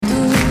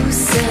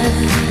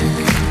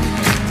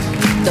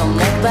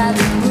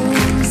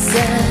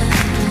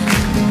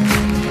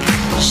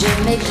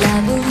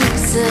la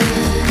bourse,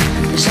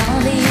 j'en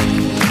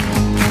ris.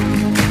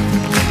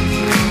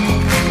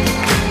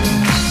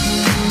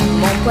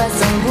 Mon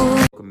poisson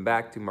rouge. Welcome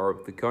back to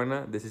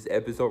Marocana. This is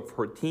episode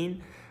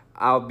 14.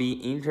 I'll be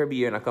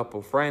interviewing a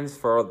couple friends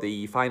for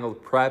the final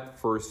prep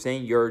for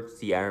ST.George,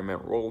 the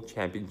Ironman World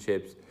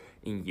Championships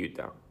in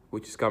Utah,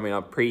 which is coming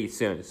up pretty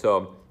soon.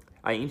 So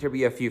I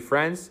interview a few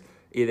friends,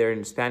 either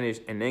in Spanish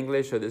and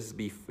English, so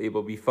it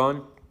will be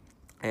fun.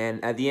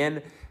 And at the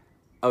end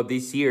of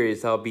this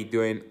series, I'll be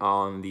doing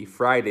on the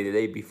Friday, the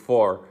day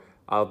before,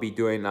 I'll be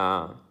doing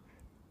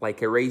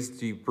like a race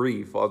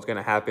debrief, what's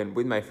gonna happen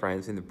with my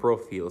friends in the pro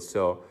field.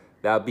 So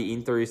that'll be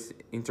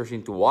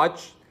interesting to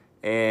watch.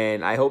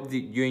 And I hope that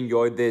you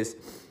enjoyed this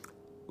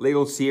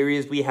little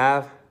series we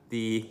have.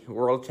 The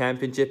World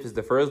Championships is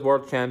the first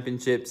World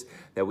Championships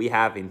that we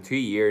have in 2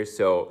 years.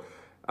 So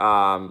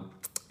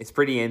it's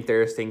pretty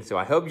interesting. So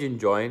I hope you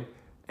enjoy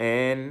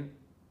and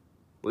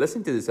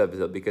listen to this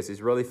episode because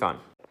it's really fun.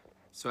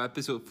 So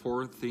episode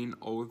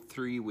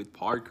 1403 with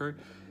Parker.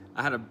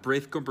 I had a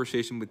brief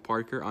conversation with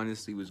Parker.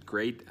 Honestly, it was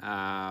great.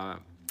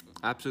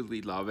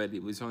 Absolutely love it.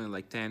 It was only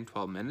like 10,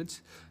 12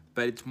 minutes,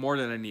 but it's more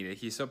than I needed.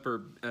 He's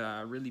super,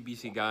 really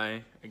busy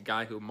guy, a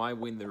guy who might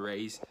win the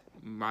race,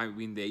 might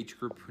win the age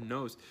group, who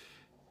knows.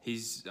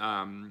 He's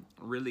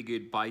really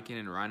good biking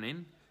and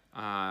running.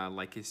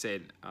 Like I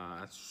said,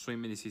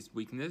 swimming is his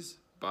weakness,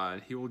 but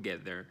he will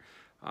get there.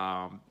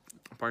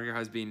 Parker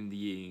has been in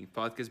the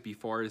podcast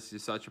before. It's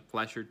just such a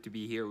pleasure to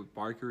be here with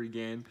Parker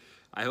again.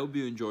 I hope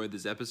you enjoyed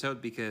this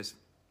episode because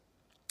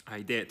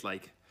I did.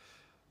 Like,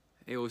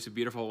 it was a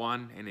beautiful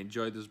one and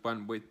enjoyed this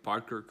one with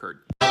Parker Kerth.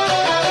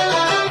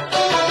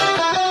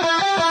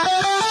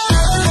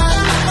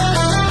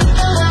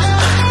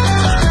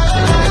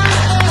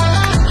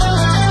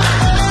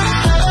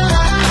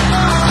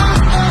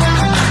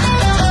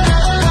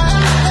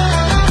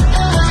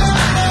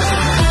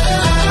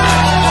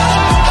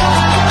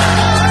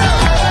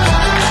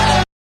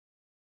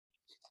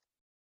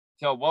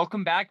 So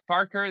welcome back,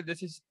 Parker.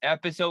 This is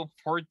episode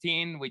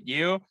 14 with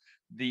you,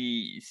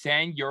 the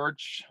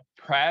ST.George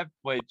prep,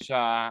 which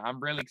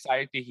I'm really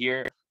excited to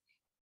hear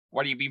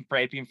what you've been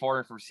prepping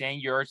for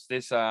ST.George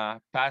this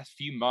past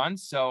few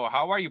months. So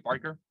how are you,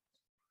 Parker?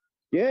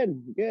 Good,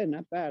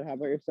 not bad. How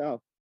about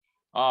yourself?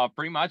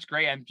 Pretty much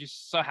great. I'm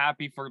just so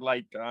happy for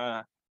like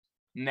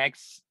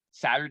next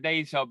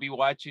Saturday. So I'll be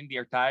watching the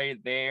entire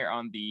there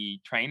on the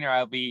trainer.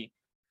 I'll be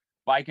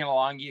biking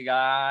along you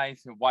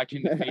guys and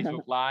watching the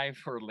Facebook Live,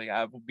 or like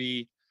I will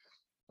be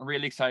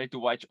really excited to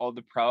watch all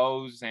the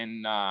pros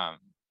and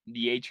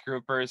the age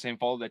groupers and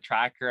follow the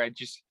tracker. I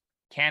just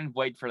can't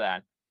wait for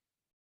that.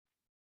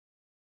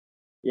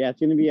 Yeah,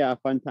 it's gonna be a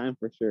fun time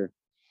for sure.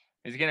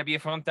 It's gonna be a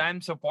fun time.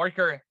 So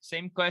Parker,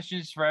 same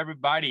questions for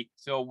everybody.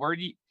 So where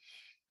do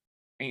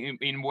you,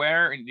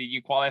 where did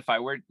you qualify?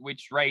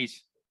 Which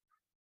race?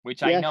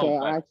 Which I know. So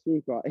but... I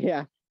actually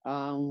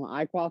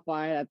I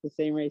qualified at the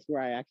same race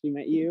where I actually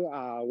met you,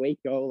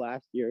 Waco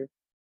last year.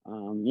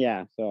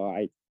 So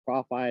I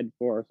qualified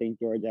for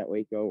ST.George at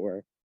Waco,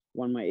 where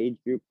won my age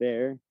group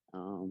there.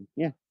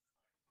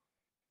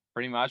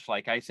 Pretty much,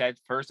 like I said,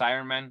 first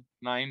Ironman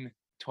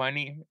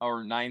 920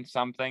 or 9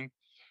 something.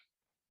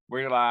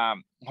 We're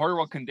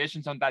horrible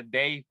conditions on that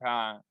day.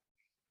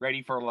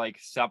 Ready for like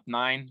sub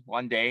 9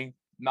 one day.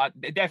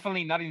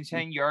 Definitely not in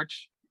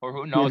ST.George, or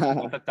who knows,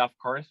 it's a tough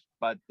course,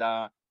 but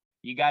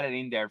you got it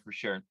in there for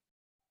sure.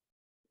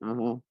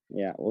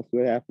 Yeah, we'll see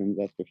what happens.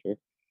 That's for sure.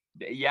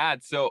 Yeah.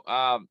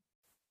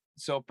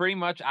 So pretty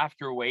much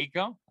after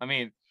Waco, I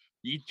mean,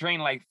 you train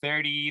like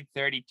 30,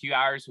 32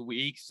 hours a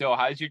week. So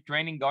how's your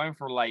training going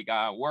for like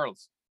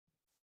Worlds?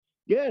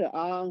 Good.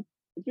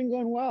 It's been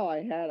going well.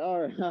 I had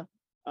it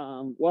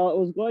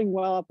was going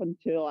well up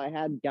until I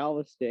had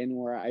Galveston,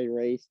 where I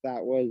raced.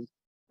 I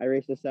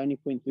raced a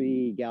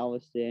 70.3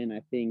 Galveston,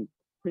 I think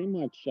pretty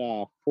much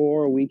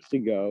 4 weeks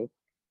ago.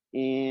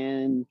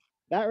 And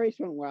that race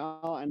went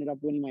well. I ended up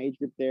winning my age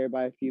group there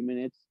by a few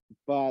minutes.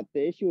 But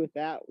the issue with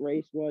that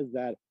race was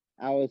that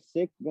I was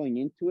sick going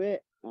into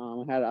it. I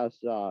was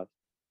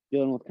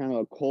dealing with kind of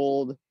a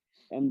cold.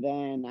 And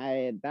then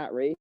that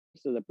race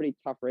was a pretty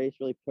tough race,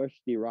 really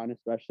pushed the run,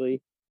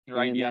 especially.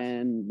 Right.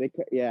 And then,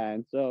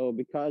 and so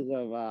because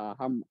of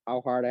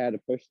how hard I had to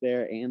push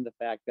there, and the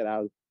fact that I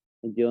was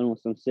dealing with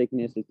some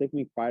sickness, it took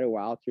me quite a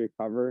while to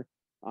recover.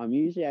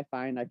 Usually I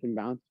find I can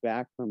bounce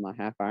back from a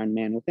half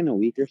Ironman within a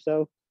week or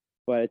so,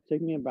 but it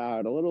took me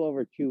about a little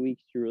over 2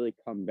 weeks to really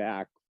come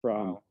back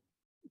from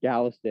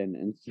Galveston.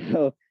 And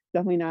so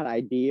definitely not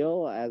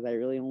ideal, as I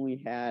really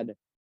only had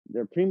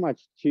pretty much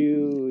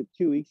two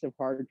weeks of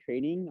hard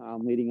training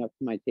leading up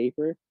to my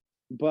taper.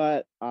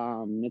 But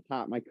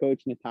my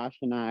coach Natasha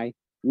and I,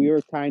 we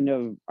were kind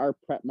of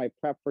my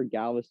prep for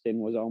Galveston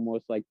was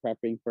almost like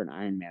prepping for an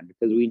Ironman,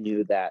 because we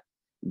knew that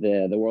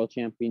the World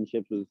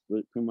Championships was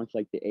pretty much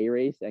like the A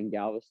race, and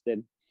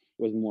Galveston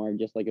was more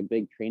just like a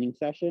big training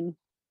session.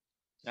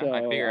 So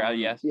I figure out,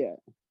 yes.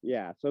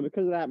 Yeah. So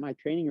because of that, my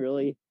training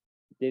really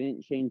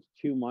didn't change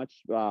too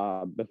much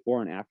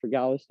before and after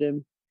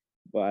Galveston.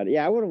 But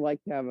yeah, I would have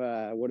liked to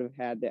have would have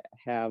had to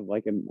have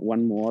like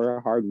one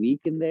more hard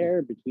week in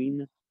there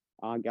between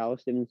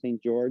Galveston and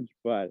St. George.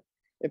 But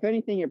if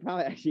anything, it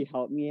probably actually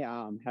helped me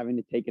having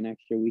to take an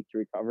extra week to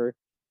recover.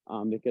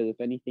 Because if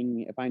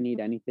anything, if I need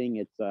anything,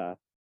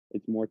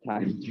 it's more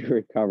time to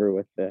recover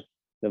with the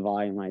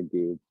volume I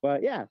do.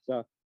 But yeah,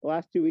 so the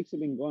last 2 weeks have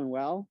been going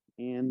well,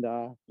 and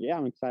yeah,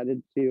 I'm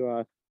excited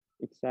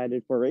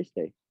for race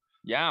day.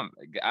 Yeah,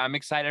 I'm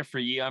excited for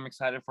you. I'm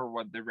excited for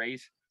what the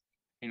race,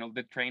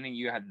 the training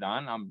you had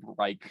done. I'm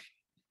like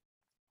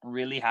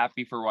really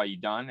happy for what you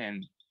done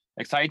and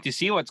excited to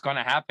see what's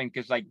gonna happen.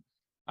 Cause like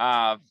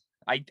I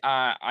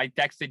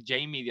texted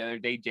Jamie the other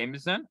day,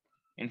 Jameson,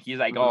 and he's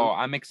like, Uh-huh. "Oh,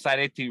 I'm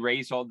excited to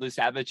race all the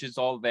savages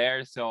all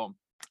there." So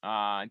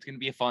it's gonna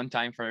be a fun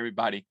time for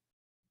everybody.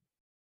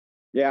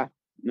 Yeah,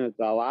 no, it's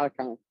a lot of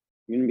going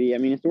to be. I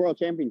mean, it's the World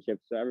Championship,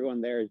 so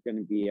everyone there is going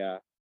to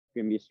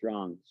be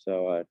strong.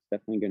 So it's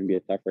definitely going to be a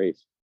tough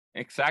race.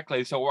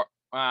 Exactly. So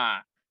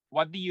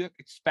what do you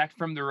expect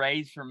from the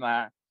race from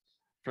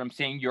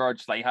St.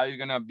 George? Like, how are you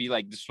gonna be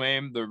like the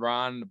swim, the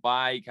run, the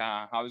bike?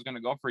 How is gonna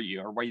go for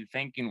you, or what are you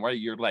thinking? What are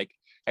your like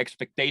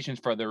expectations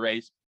for the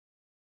race?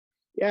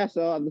 Yeah,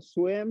 so the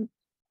swim,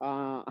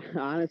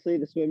 honestly,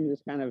 the swim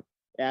is kind of,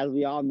 as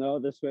we all know,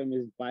 the swim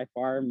is by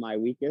far my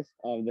weakest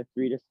of the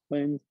three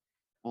disciplines.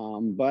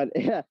 But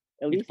at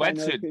It's least I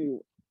know wetsuit,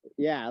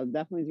 yeah,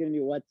 definitely is going to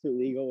be wetsuit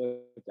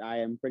legal, which I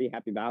am pretty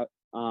happy about.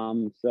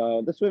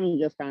 So the swimming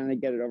just kind of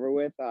get it over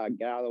with,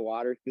 get out of the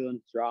water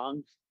feeling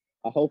strong.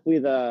 Hopefully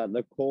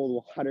the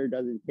cold water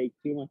doesn't take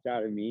too much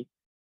out of me.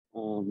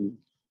 Um,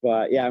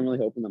 but yeah, I'm really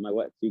hoping that my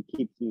wetsuit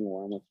keeps me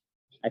warm, which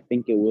I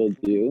think it will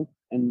do.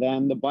 And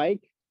then the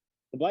bike,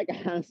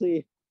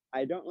 honestly,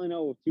 I don't really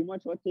know too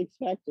much what to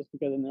expect just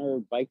because I've never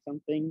biked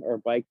something or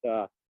biked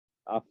a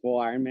full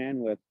Ironman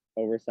with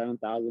over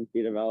 7,000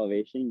 feet of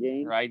elevation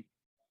gain. right?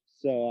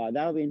 So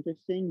that'll be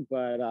interesting,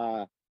 but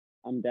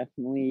I'm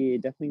definitely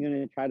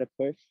gonna try to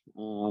push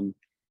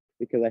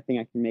because I think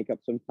I can make up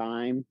some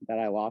time that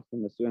I lost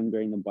in the swim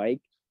during the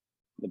bike.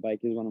 The bike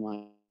is one of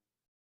my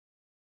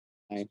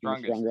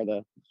Strongest. stronger of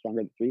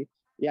the three.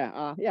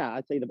 Yeah,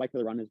 I'd say the bike for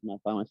the run is my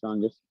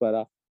strongest,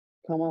 but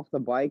come off the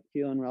bike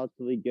feeling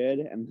relatively good,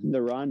 and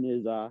the run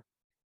is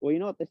well, you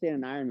know what they say in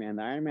an Ironman.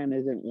 The Ironman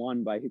isn't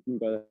won by who can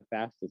go the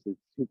fastest; it's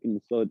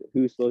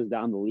who slows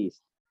down the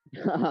least.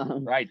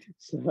 Right.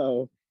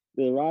 So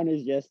the run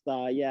is just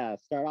yeah,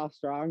 start off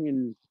strong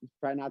and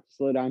try not to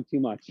slow down too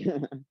much.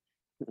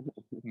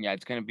 Yeah,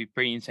 it's gonna be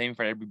pretty insane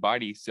for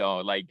everybody. So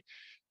like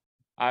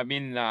I've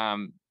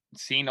been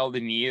seeing all the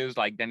news,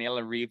 like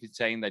Daniela Reeve is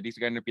saying that it's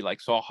gonna be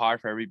like so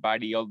hard for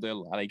everybody, all the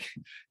like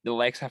the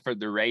legs after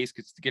the race,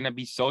 because it's gonna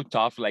be so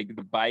tough, like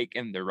the bike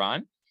and the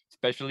run,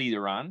 especially the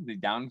run, the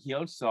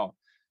downhill. So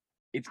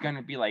it's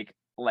gonna be like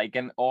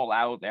an all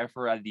out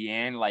effort at the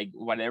end, like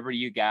whatever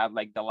you got,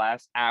 like the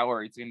last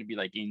hour, it's gonna be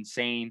like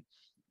insane.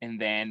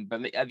 And then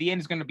but at the end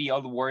it's gonna be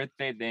all worth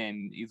it,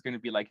 and it's gonna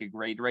be like a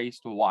great race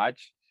to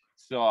watch.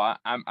 So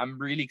I'm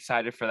really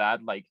excited for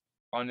that, like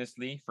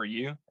honestly for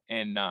you.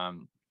 And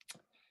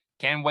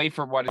can't wait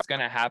for what is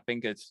gonna happen,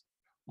 because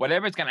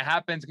whatever is gonna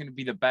happen is gonna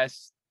be the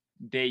best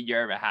day you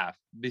ever have.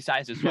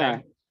 Besides the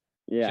swim,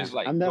 Yeah, just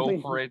like I'm go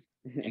definitely for it,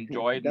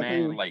 enjoy it, man.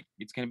 definitely Like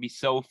it's gonna be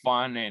so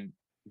fun, and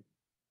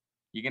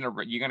you're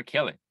gonna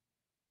kill it.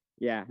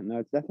 yeah, no,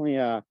 it's definitely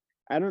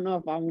I don't know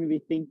if I'm gonna be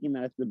thinking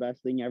that it's the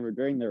best thing ever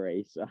during the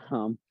race.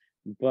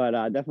 But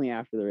definitely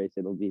after the race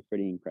it'll be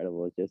pretty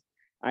incredible. It's just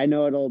I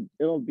know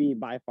it'll be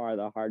by far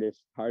the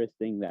hardest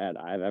thing that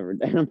I've ever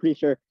done. I'm pretty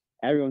sure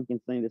everyone can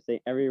say the same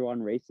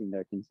everyone racing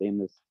there can say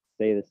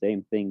the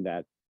same thing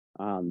that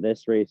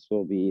this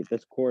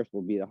course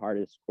will be the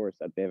hardest course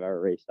that they've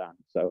ever raced on.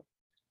 So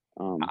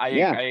yeah, I'm I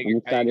agree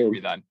excited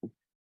with that,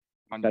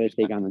 excited to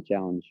take 100%. on the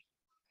challenge.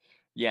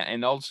 Yeah,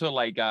 and also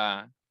like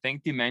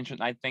think you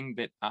mentioned, I think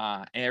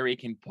that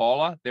Eric and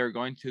Paula, they're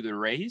going to the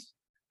race.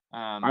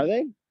 Are Um,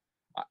 they?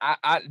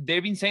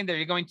 they've been saying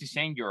they're going to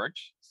St.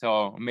 George,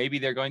 so maybe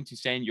they're going to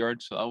St.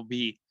 George. So that'll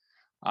be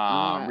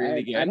No,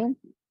 really I good. don't.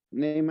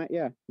 They might,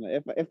 yeah.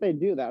 If they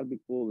do, that would be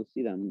cool to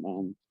see them.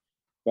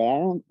 But I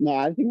don't. No,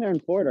 I think they're in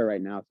Florida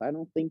right now, so I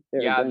don't think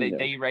they're Yeah, going there.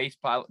 they raced.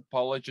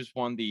 Paula just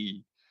won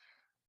the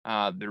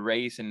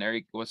race, and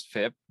Eric was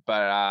fifth.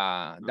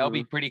 But that'll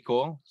be Uh, pretty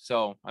cool.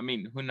 So I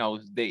mean, who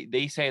knows?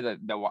 They say that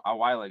a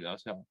while ago.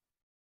 So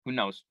who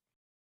knows?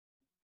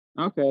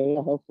 okay,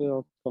 yeah, hopefully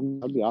it'll come.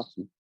 That'd be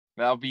awesome.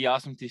 That'll be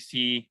awesome to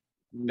see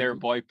their Mhm.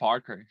 boy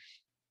Parker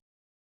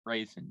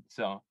racing.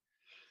 So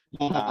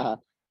uh,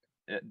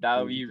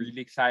 that'll be really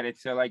excited.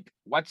 So like,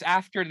 what's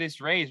after this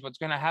race? What's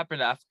gonna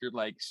happen after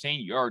like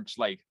St. George?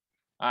 Like,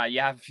 you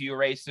have a few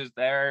races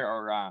there,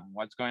 or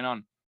what's going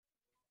on?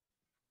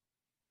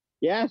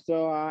 Yeah,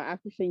 so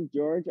after St.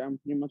 George, I'm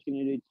pretty much going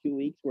to do 2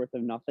 weeks worth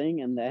of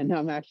nothing, and then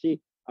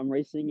I'm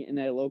racing in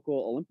a local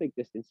Olympic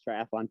distance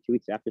triathlon 2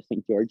 weeks after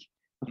St. George.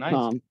 Nice.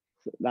 So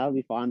that'll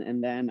be fun,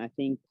 and then I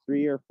think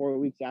 3 or 4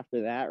 weeks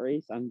after that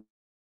race, I'm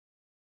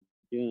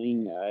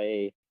doing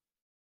a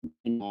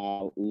in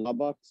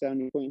Lubbock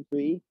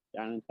 70.3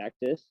 down in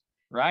Texas.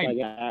 Right. I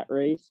got that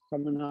race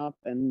coming up,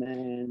 and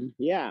then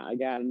yeah, I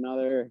got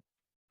another.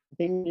 I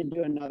think I'm gonna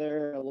do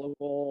another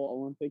local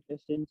Olympic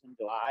distance in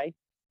July,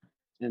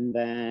 and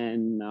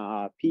then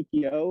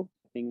PTO.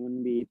 I think I'm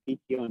gonna be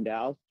PTO in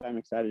Dallas, which I'm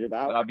excited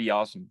about, That'd be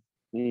awesome.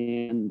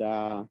 and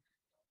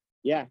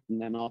yeah,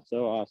 and then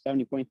also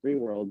 70.3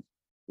 Worlds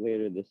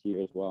later this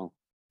year as well.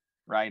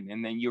 Right.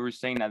 And then you were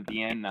saying at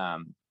the end,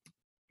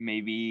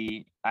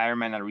 maybe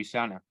Ironman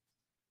Arizona.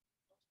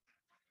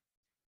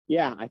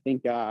 Yeah, I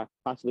think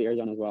possibly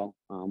Arizona as well.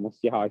 We'll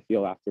see how I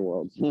feel after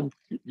Worlds.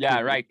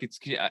 Yeah, right.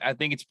 I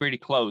think it's pretty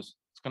close.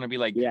 It's gonna be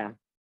like Yeah,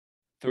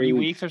 3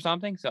 weeks or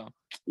something. So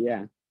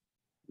yeah,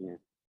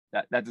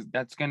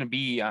 that's gonna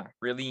be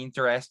really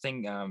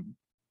interesting.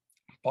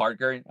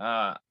 Parker.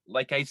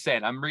 Like I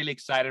said, I'm really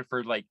excited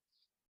for like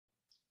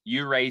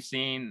you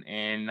racing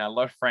and a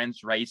lot of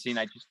friends racing.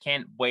 I just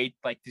can't wait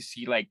like to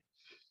see like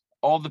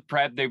all the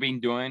prep they've been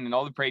doing and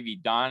all the prep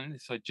you've done.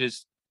 So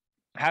just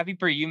happy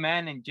for you,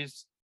 man, and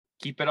just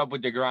keep it up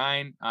with the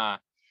grind.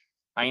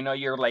 I know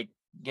you're like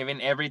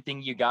giving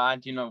everything you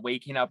got, you know,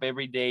 waking up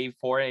every day,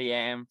 4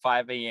 a.m.,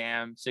 5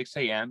 a.m., 6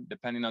 a.m.,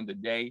 depending on the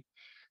day.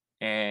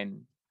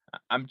 And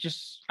I'm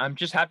just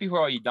happy for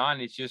all you done.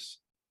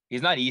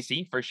 It's not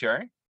easy for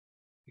sure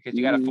because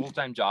you got a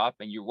full-time job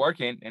and you're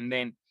working, and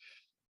then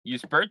you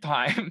spare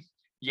time,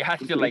 you have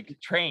to like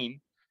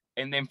train,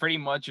 and then pretty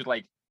much you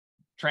like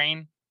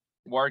train,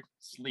 work,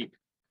 sleep.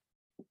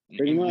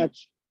 pretty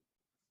much.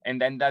 And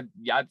then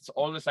that's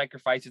all the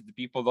sacrifices that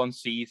people don't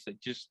see. So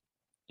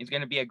it's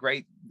gonna be a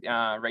great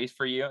race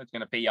for you. It's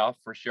gonna pay off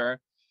for sure.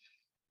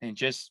 And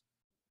just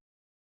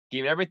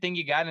give everything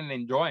you got and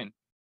enjoy,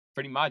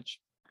 pretty much.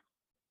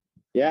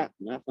 Yeah,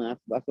 that's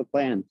the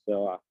plan.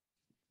 So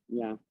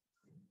yeah.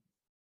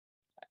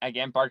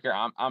 Again, Parker,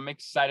 I'm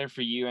excited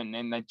for you, and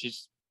then I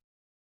just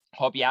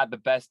hope you have the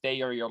best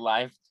day of your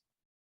life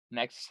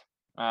next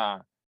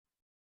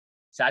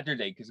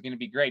Saturday, because it's gonna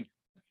be great.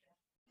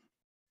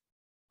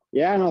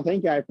 Yeah, no,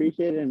 thank you. I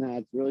appreciate it, and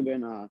it's really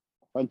been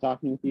fun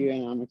talking with you.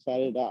 And I'm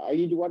excited.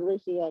 What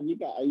races have you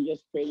got? Are you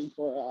just training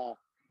for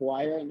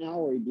Hawaii right now,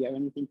 or do you have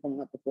anything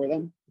coming up before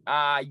then?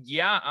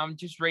 Yeah, I'm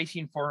just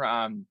racing for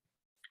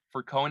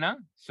Kona,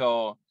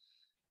 so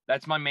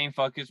that's my main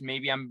focus.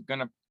 Maybe I'm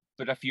gonna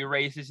put a few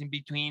races in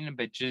between,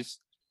 but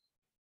just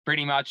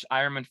pretty much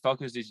Ironman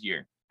focus this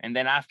year. And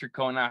then after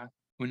Kona,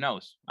 who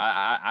knows?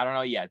 I don't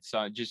know yet.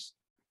 So just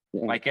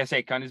like I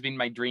say, Kona's been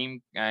my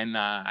dream, and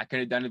I could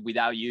have done it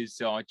without you.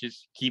 So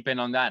just keep it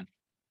on that.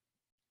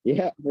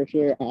 Yeah, for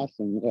sure.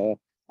 Awesome.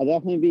 I'll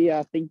definitely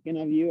be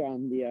thinking of you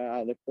on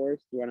the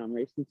course when I'm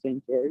racing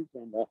ST.George,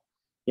 and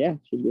yeah,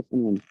 should be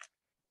fun.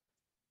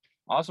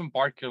 Awesome,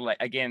 Parker. Like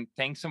again,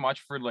 thanks so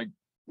much for like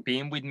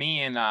being with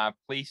me, and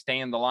please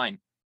stay on the line.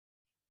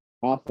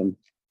 Awesome.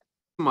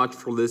 So much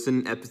for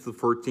listening episode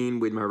 14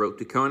 with my road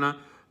to Kona.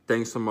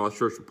 Thanks so much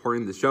for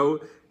supporting the show,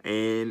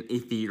 and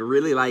if you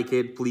really like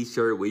it, please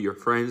share it with your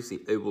friends.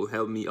 It will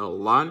help me a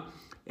lot.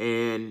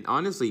 And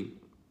honestly,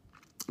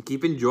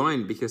 keep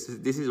enjoying, because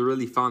this is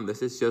really fun.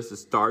 This is just a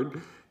start,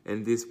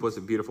 and this was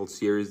a beautiful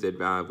series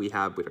that we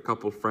have with a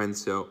couple of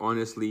friends. So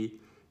honestly,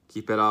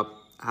 keep it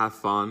up, have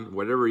fun,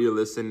 whatever you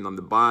listen, on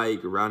the bike,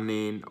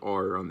 running,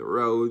 or on the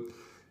road,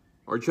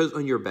 or just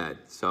on your bed.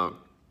 So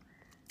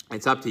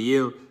it's up to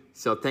you.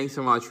 So thanks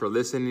so much for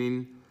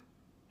listening,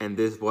 and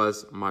this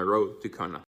was my road to Kona.